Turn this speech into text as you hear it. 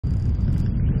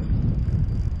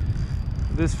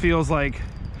This feels like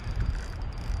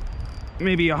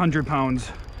maybe 100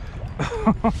 pounds.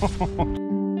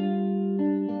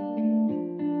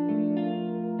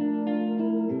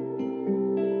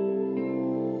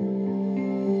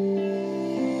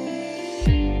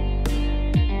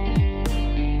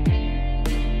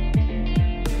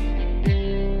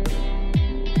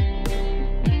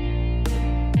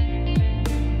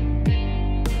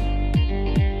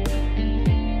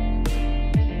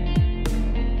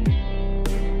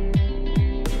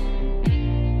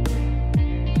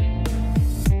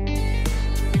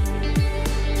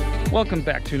 Welcome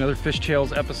back to another Fish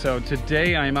Tales episode.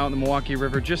 Today I am out in the Milwaukee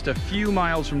River, just a few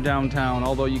miles from downtown.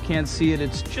 Although you can't see it,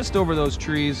 it's just over those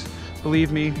trees.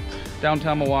 Believe me,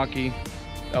 downtown Milwaukee,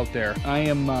 out there. I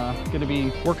am going to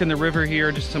be working the river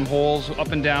here, just some holes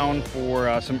up and down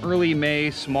for some early May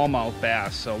smallmouth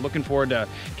bass. So looking forward to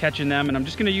catching them, and I'm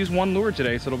just going to use one lure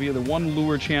today. So it'll be the one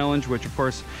lure challenge, which of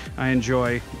course I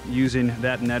enjoy using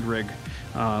that Ned rig.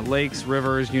 Lakes,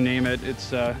 rivers, you name it,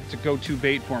 it's a go-to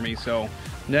bait for me. So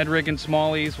Ned rig and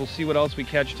smallies. We'll see what else we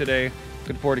catch today.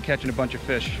 Looking forward to catching a bunch of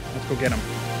fish. Let's go get them.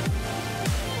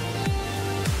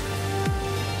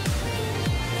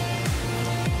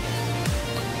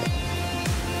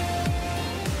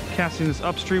 Casting this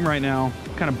upstream right now,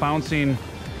 kind of bouncing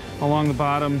along the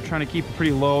bottom, trying to keep it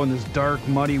pretty low in this dark,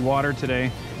 muddy water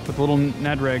today with a little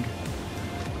Ned rig.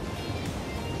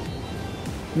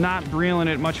 Not reeling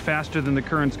it much faster than the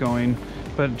current's going,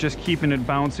 but just keeping it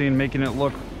bouncing, making it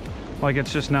look like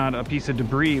it's just not a piece of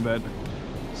debris, but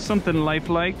something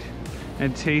lifelike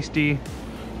and tasty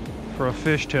for a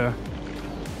fish to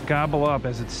gobble up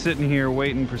as it's sitting here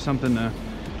waiting for something to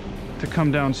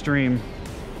come downstream.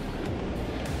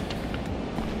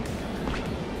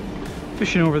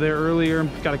 Fishing over there earlier,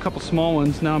 got a couple small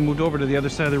ones. Now I moved over to the other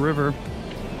side of the river,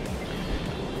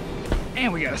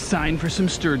 and we got a sign for some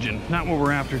sturgeon. Not what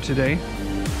we're after today.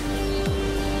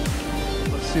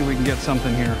 Let's see if we can get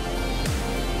something here.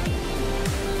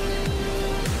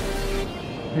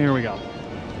 Here we go.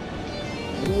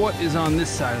 What is on this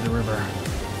side of the river?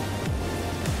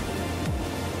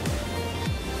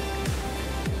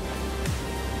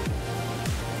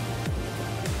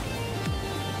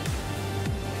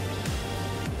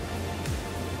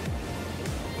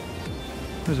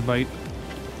 There's a bite.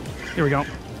 Here we go.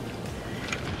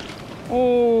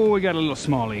 Oh, we got a little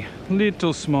smallie.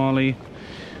 Little smallie.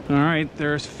 All right,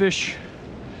 there's fish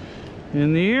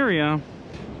in the area.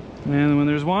 And when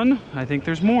there's one, I think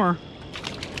there's more.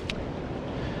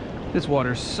 This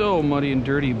water's so muddy and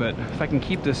dirty, but if I can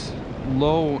keep this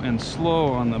low and slow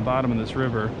on the bottom of this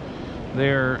river,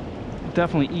 they're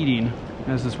definitely eating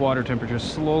as this water temperature is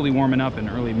slowly warming up in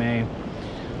early May.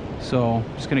 So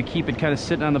I'm just gonna keep it kind of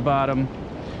sitting on the bottom.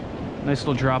 Nice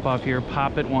little drop off here,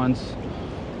 pop it once,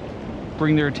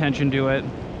 bring their attention to it.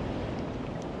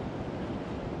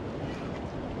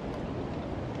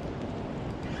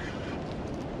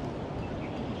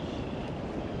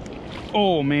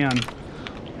 Oh man,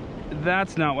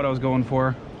 that's not what I was going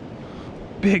for.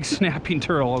 Big snapping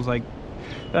turtle. I was like,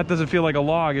 that doesn't feel like a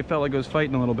log. It felt like it was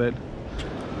fighting a little bit.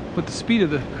 With the speed of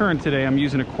the current today, I'm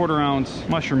using a 1/4 ounce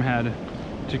mushroom head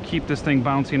to keep this thing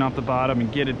bouncing off the bottom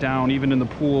and get it down. Even in the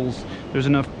pools, there's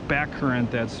enough back current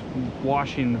that's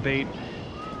washing the bait.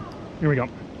 Here we go.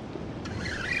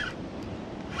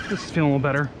 This is feeling a little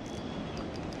better.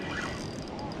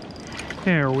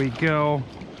 There we go.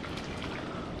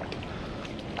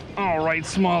 All right,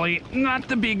 smallie, not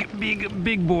the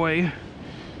big boy,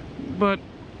 but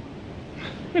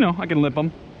you know, I can lip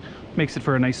him. Makes it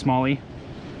for a nice smallie.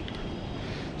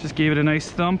 Just gave it a nice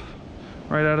thump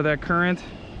right out of that current.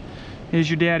 Is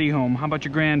your daddy home? How about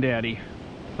your granddaddy?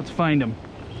 Let's find him.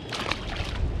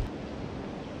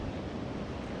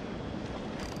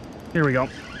 Here we go.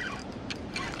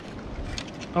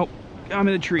 Oh, I'm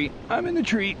in the tree. I'm in the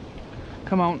tree.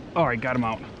 Come on. All right, got him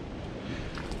out.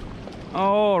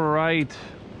 All right,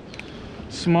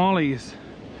 smallies.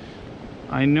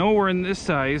 I know we're in this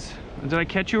size. Did I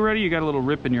catch you already? You got a little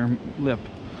rip in your lip.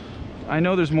 I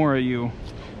know there's more of you,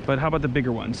 but how about the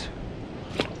bigger ones?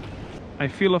 I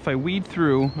feel if I weed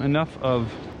through enough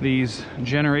of these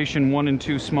generation 1 and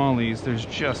 2 smallies, there's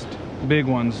just big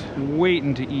ones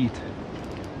waiting to eat.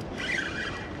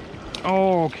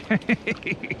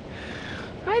 Okay.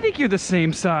 I think you're the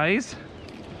same size.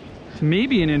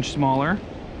 Maybe an inch smaller.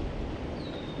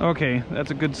 Okay,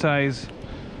 that's a good size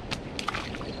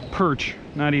perch.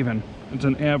 Not even. It's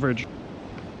an average.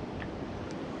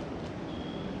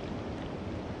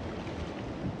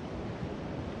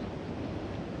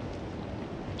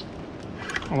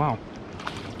 Oh wow.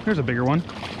 Here's a bigger one.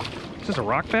 Is this a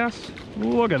rock bass?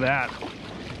 Look at that.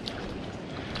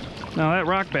 Now that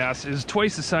rock bass is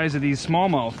twice the size of these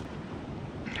smallmouth.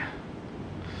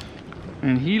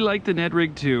 And he liked the Ned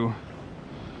rig too.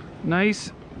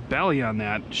 Nice belly on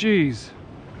that, jeez.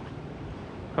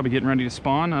 Probably getting ready to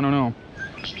spawn, I don't know.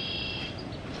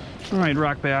 All right,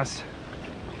 rock bass.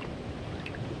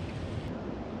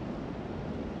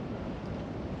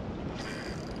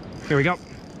 Here we go.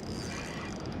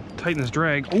 Tighten this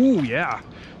drag. Oh yeah,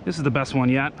 this is the best one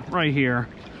yet, right here.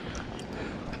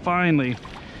 Finally,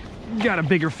 got a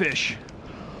bigger fish.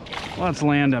 Let's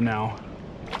land him now.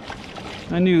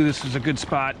 I knew this was a good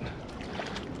spot.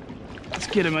 Let's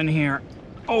get him in here.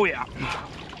 Oh yeah.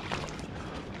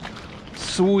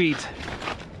 Sweet.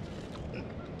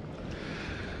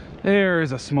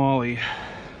 There's a smallie.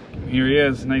 Here he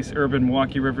is, nice urban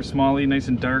Milwaukee River smallie, nice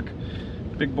and dark.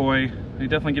 Big boy. They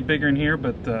definitely get bigger in here,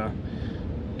 but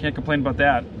can't complain about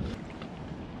that.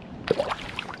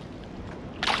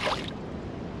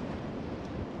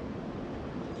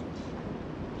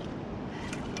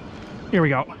 Here we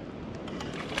go.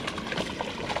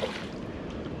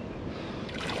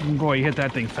 Boy, you hit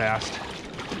that thing fast.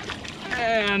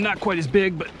 And not quite as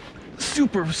big, but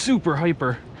super, super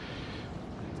hyper.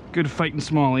 Good fighting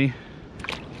smallie.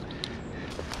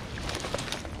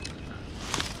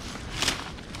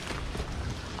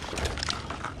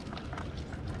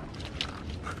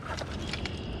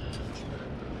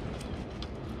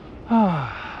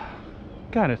 Ah,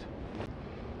 got it.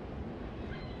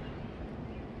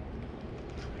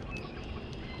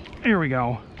 Here we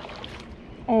go.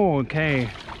 Okay.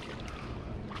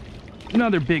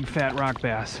 Another big fat rock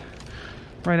bass.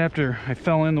 Right after I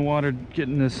fell in the water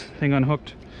getting this thing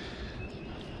unhooked.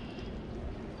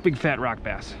 Big fat rock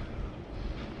bass.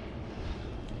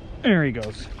 There he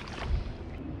goes.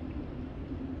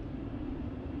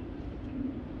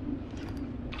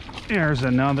 There's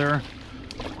another.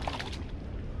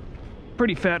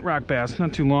 Pretty fat rock bass.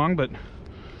 Not too long, but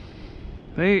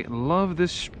they love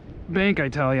this bank, I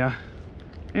tell ya.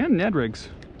 And Ned rigs.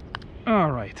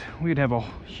 All right, we'd have a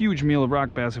huge meal of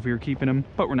rock bass if we were keeping them,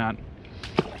 but we're not.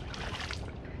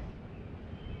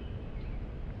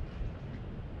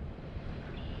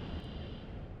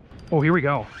 Oh, here we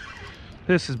go.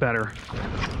 This is better.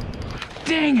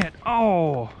 Dang it!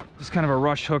 Oh, this is kind of a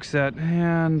rush hook set,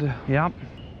 and yep.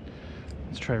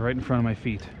 Let's try right in front of my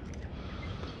feet.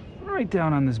 Right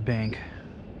down on this bank.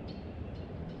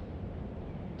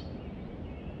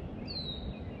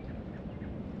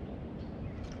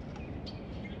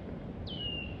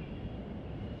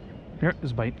 Here,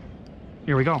 this bite.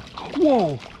 Here we go.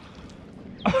 Whoa!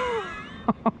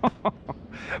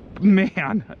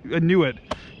 Man, I knew it.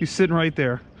 He's sitting right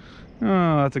there.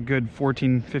 Oh, that's a good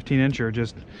 14, 15 incher.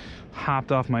 Just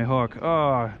hopped off my hook.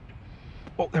 Oh,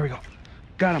 there we go.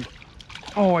 Got him.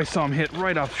 Oh, I saw him hit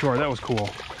right offshore. That was cool.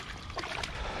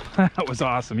 That was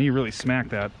awesome. He really smacked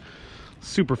that.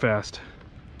 Super fast.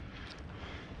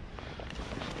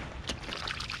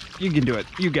 You can do it.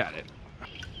 You got it.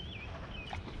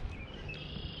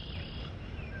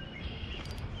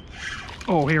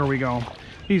 Oh, here we go.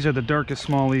 These are the darkest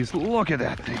smallies. Look at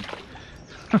that thing.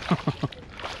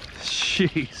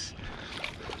 Jeez.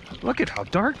 Look at how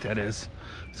dark that is.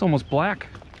 It's almost black.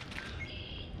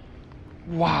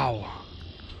 Wow.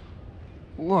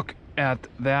 Look at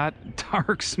that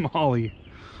dark smallie.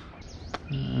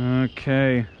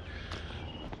 Okay.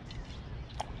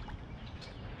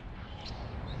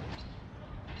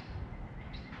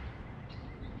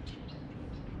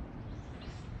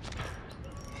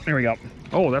 There we go.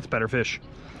 Oh, that's better fish.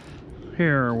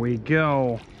 Here we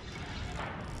go.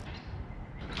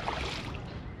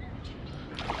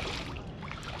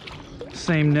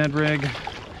 Same Ned rig,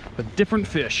 but different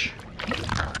fish.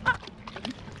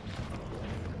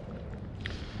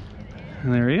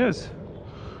 And there he is.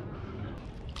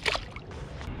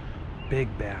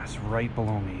 Big bass right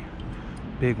below me.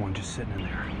 Big one just sitting in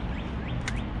there.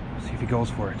 Let's see if he goes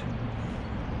for it.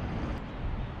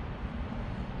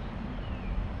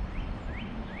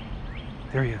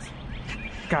 There he is.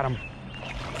 Got him.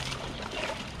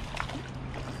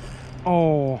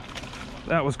 Oh,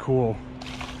 that was cool.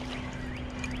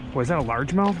 Boy, is that a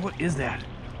largemouth? What is that?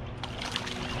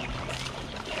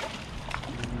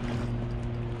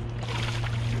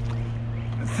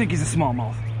 I think he's a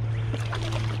smallmouth.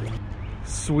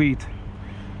 Sweet.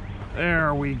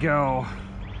 There we go.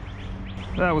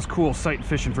 That was cool sight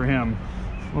fishing for him.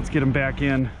 Let's get him back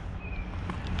in.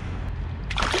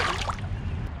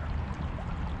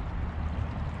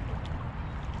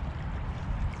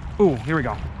 Ooh, here we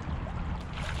go.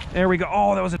 There we go.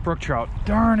 Oh, that was a brook trout.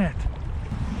 Darn it.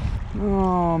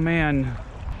 Oh, man.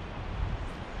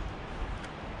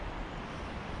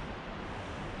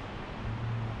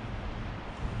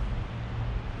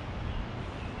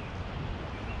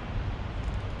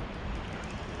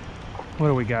 What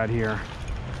do we got here?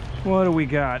 What do we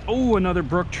got? Oh, another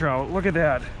brook trout. Look at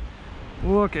that.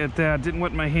 Look at that. Didn't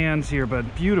wet my hands here,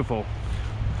 but beautiful.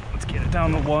 Let's get it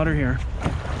down the water here.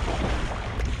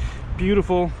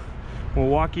 Beautiful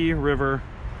Milwaukee River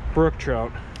brook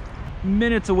trout.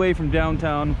 Minutes away from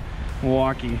downtown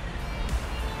Milwaukee.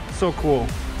 So cool.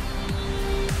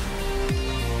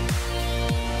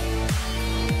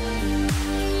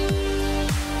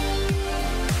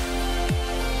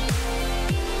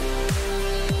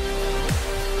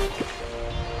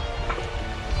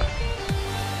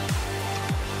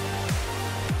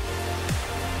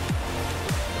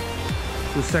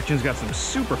 This section's got some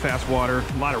super fast water,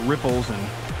 a lot of ripples and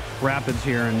rapids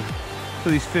here, and so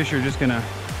these fish are just gonna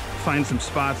find some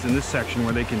spots in this section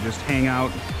where they can just hang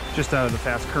out just out of the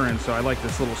fast current. So I like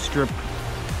this little strip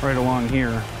right along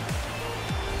here.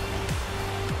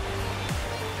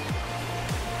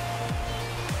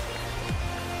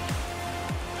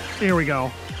 Here we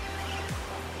go.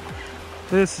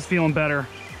 This is feeling better.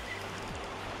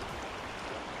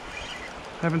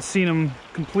 Haven't seen them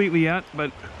completely yet,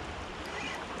 but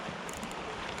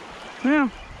yeah.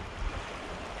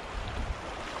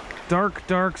 Dark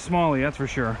smallie, that's for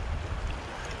sure.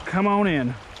 Come on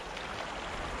in.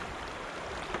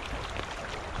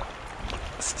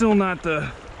 Still not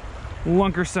the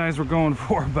lunker size we're going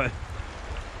for, but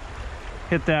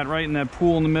hit that right in that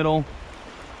pool in the middle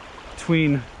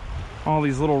between all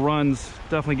these little runs.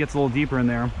 Definitely gets a little deeper in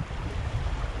there.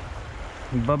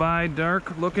 Bye-bye,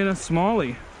 dark looking a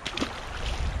smallie.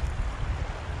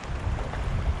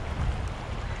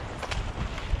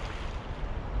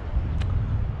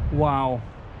 Wow,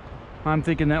 I'm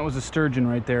thinking that was a sturgeon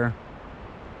right there.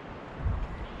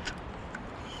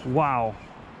 Wow.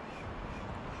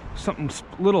 Something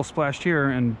little splashed here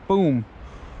and boom.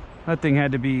 That thing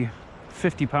had to be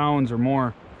 50 pounds or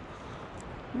more.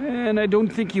 And I don't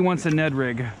think he wants a Ned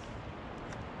rig.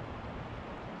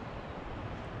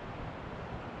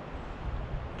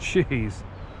 Jeez.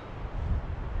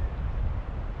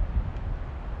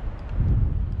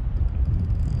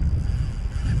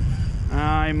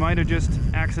 I might have just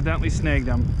accidentally snagged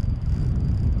him.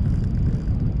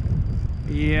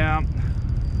 Yeah.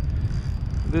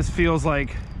 This feels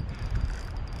like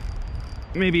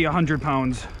maybe 100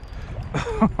 pounds.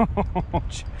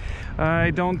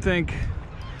 I don't think,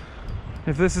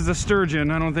 if this is a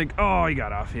sturgeon, I don't think, oh, he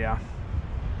got off, yeah.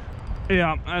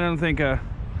 Yeah, I don't think a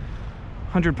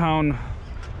 100-pound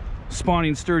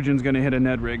spawning sturgeon's gonna hit a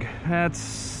Ned rig.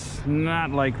 That's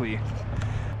not likely.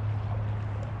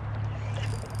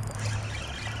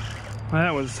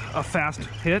 That was a fast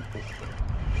hit,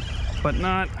 but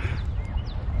not,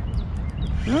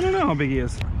 I don't know how big he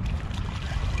is,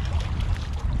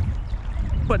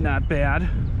 but not bad.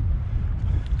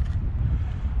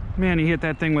 Man, he hit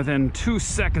that thing within 2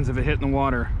 seconds of it hitting the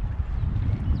water.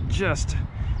 Just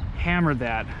hammered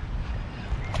that.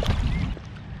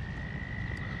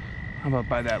 How about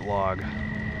by that log?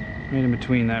 Right in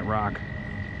between that rock.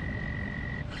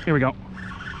 Here we go.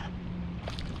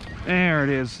 There it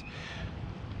is.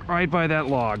 Right by that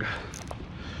log.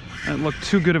 That looked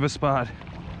too good of a spot.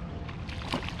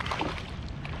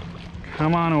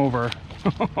 Come on over.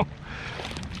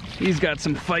 He's got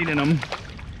some fight in him.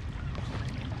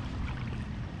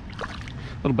 A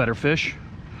little better fish.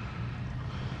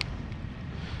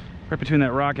 Right between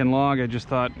that rock and log, I just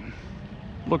thought,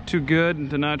 looked too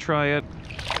good to not try it.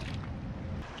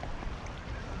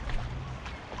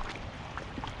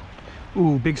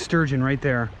 Ooh, big sturgeon right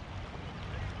there.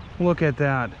 Look at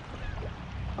that.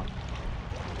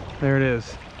 There it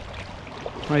is.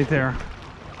 Right there.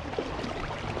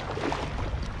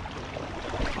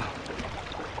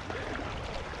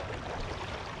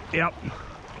 Yep.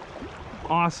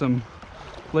 Awesome.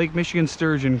 Lake Michigan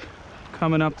sturgeon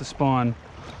coming up to spawn.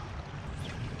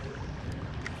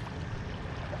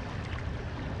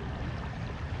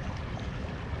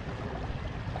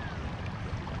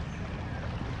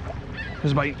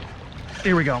 There's a bite.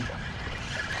 Here we go.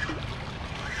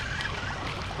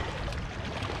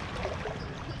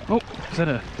 Oh, is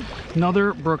that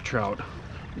another brook trout?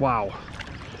 Wow.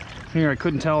 Here, I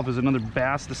couldn't tell if it was another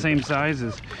bass the same size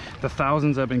as the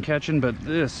thousands I've been catching, but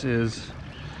this is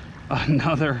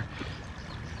another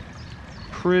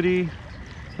pretty,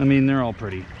 I mean, they're all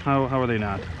pretty. How are they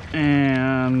not?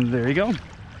 And there you go.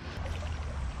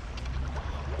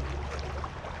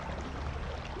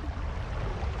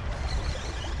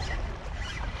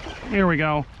 Here we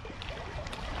go.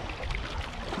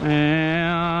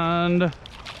 And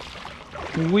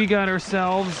we got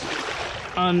ourselves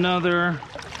another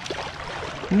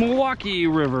Milwaukee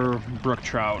River brook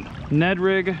trout. Ned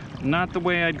rig, not the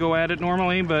way I'd go at it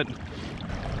normally, but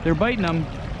They're biting them.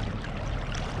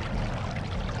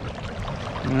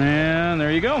 And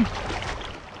there you go.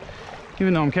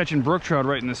 Even though I'm catching brook trout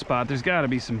right in this spot, there's got to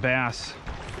be some bass.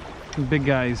 Some big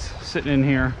guys sitting in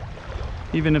here.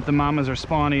 Even if the mamas are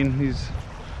spawning, these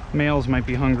males might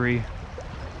be hungry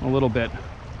a little bit.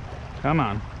 Come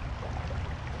on.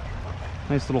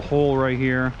 Nice little hole right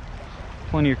here.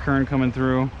 Plenty of current coming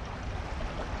through.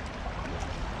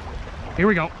 Here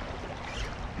we go.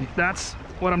 That's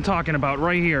what I'm talking about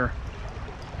right here.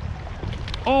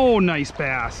 Oh, nice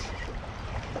bass.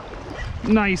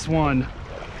 Nice one.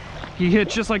 He hit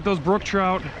just like those brook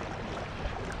trout.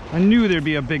 I knew there'd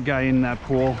be a big guy in that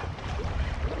pool.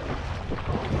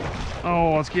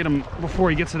 Oh, let's get him before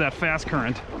he gets to that fast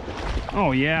current.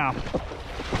 Oh yeah.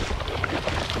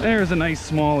 There's a nice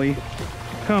smallie.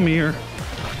 Come here.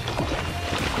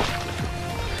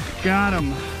 Got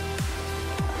him.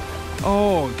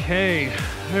 Okay,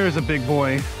 there's a big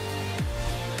boy.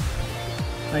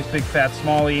 Nice big fat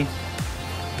smallie.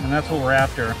 And that's what we're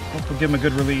after. Let's give him a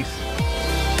good release.